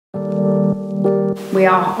We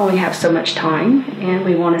all only have so much time, and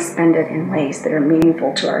we want to spend it in ways that are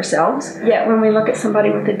meaningful to ourselves. Yet when we look at somebody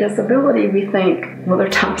with a disability, we think, well, their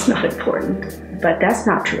time's not important. But that's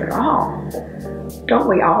not true at all. Don't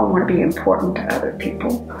we all want to be important to other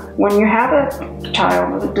people? When you have a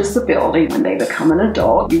child with a disability, when they become an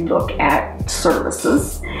adult, you look at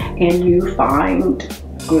services and you find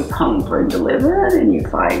a group home for him to live in, and you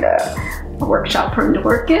find a workshop for him to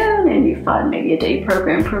work in, and you find maybe a day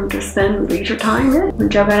program for him to spend leisure time in. When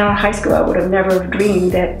Joe got out of high school, I would have never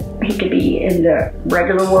dreamed that he could be in the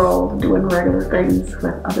regular world doing regular things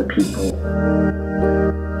with other people.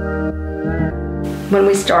 When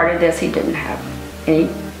we started this, he didn't have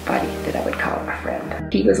anybody that I would call a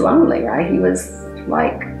friend. He was lonely, right? He was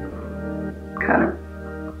like kind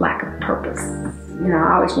of lack of purpose. You know,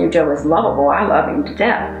 I always knew Joe was lovable. I love him to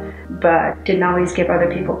death. But didn't always give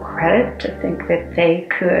other people credit to think that they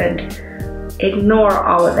could ignore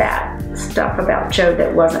all of that stuff about Joe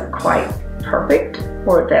that wasn't quite perfect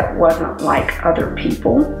or that wasn't like other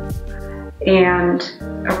people, and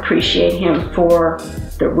appreciate him for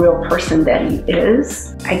the real person that he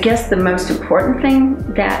is. I guess the most important thing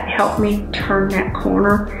that helped me turn that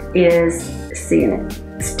corner is seeing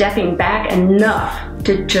it, stepping back enough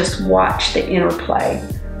to just watch the interplay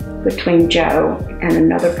between Joe and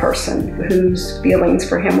another person whose feelings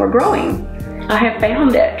for him were growing. I have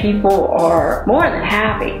found that people are more than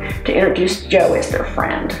happy to introduce Joe as their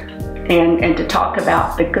friend and to talk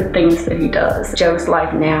about the good things that he does. Joe's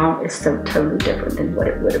life now is so totally different than what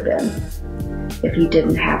it would have been if he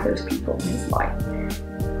didn't have those people in his life.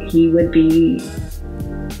 He would be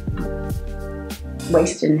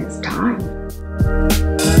wasting his time.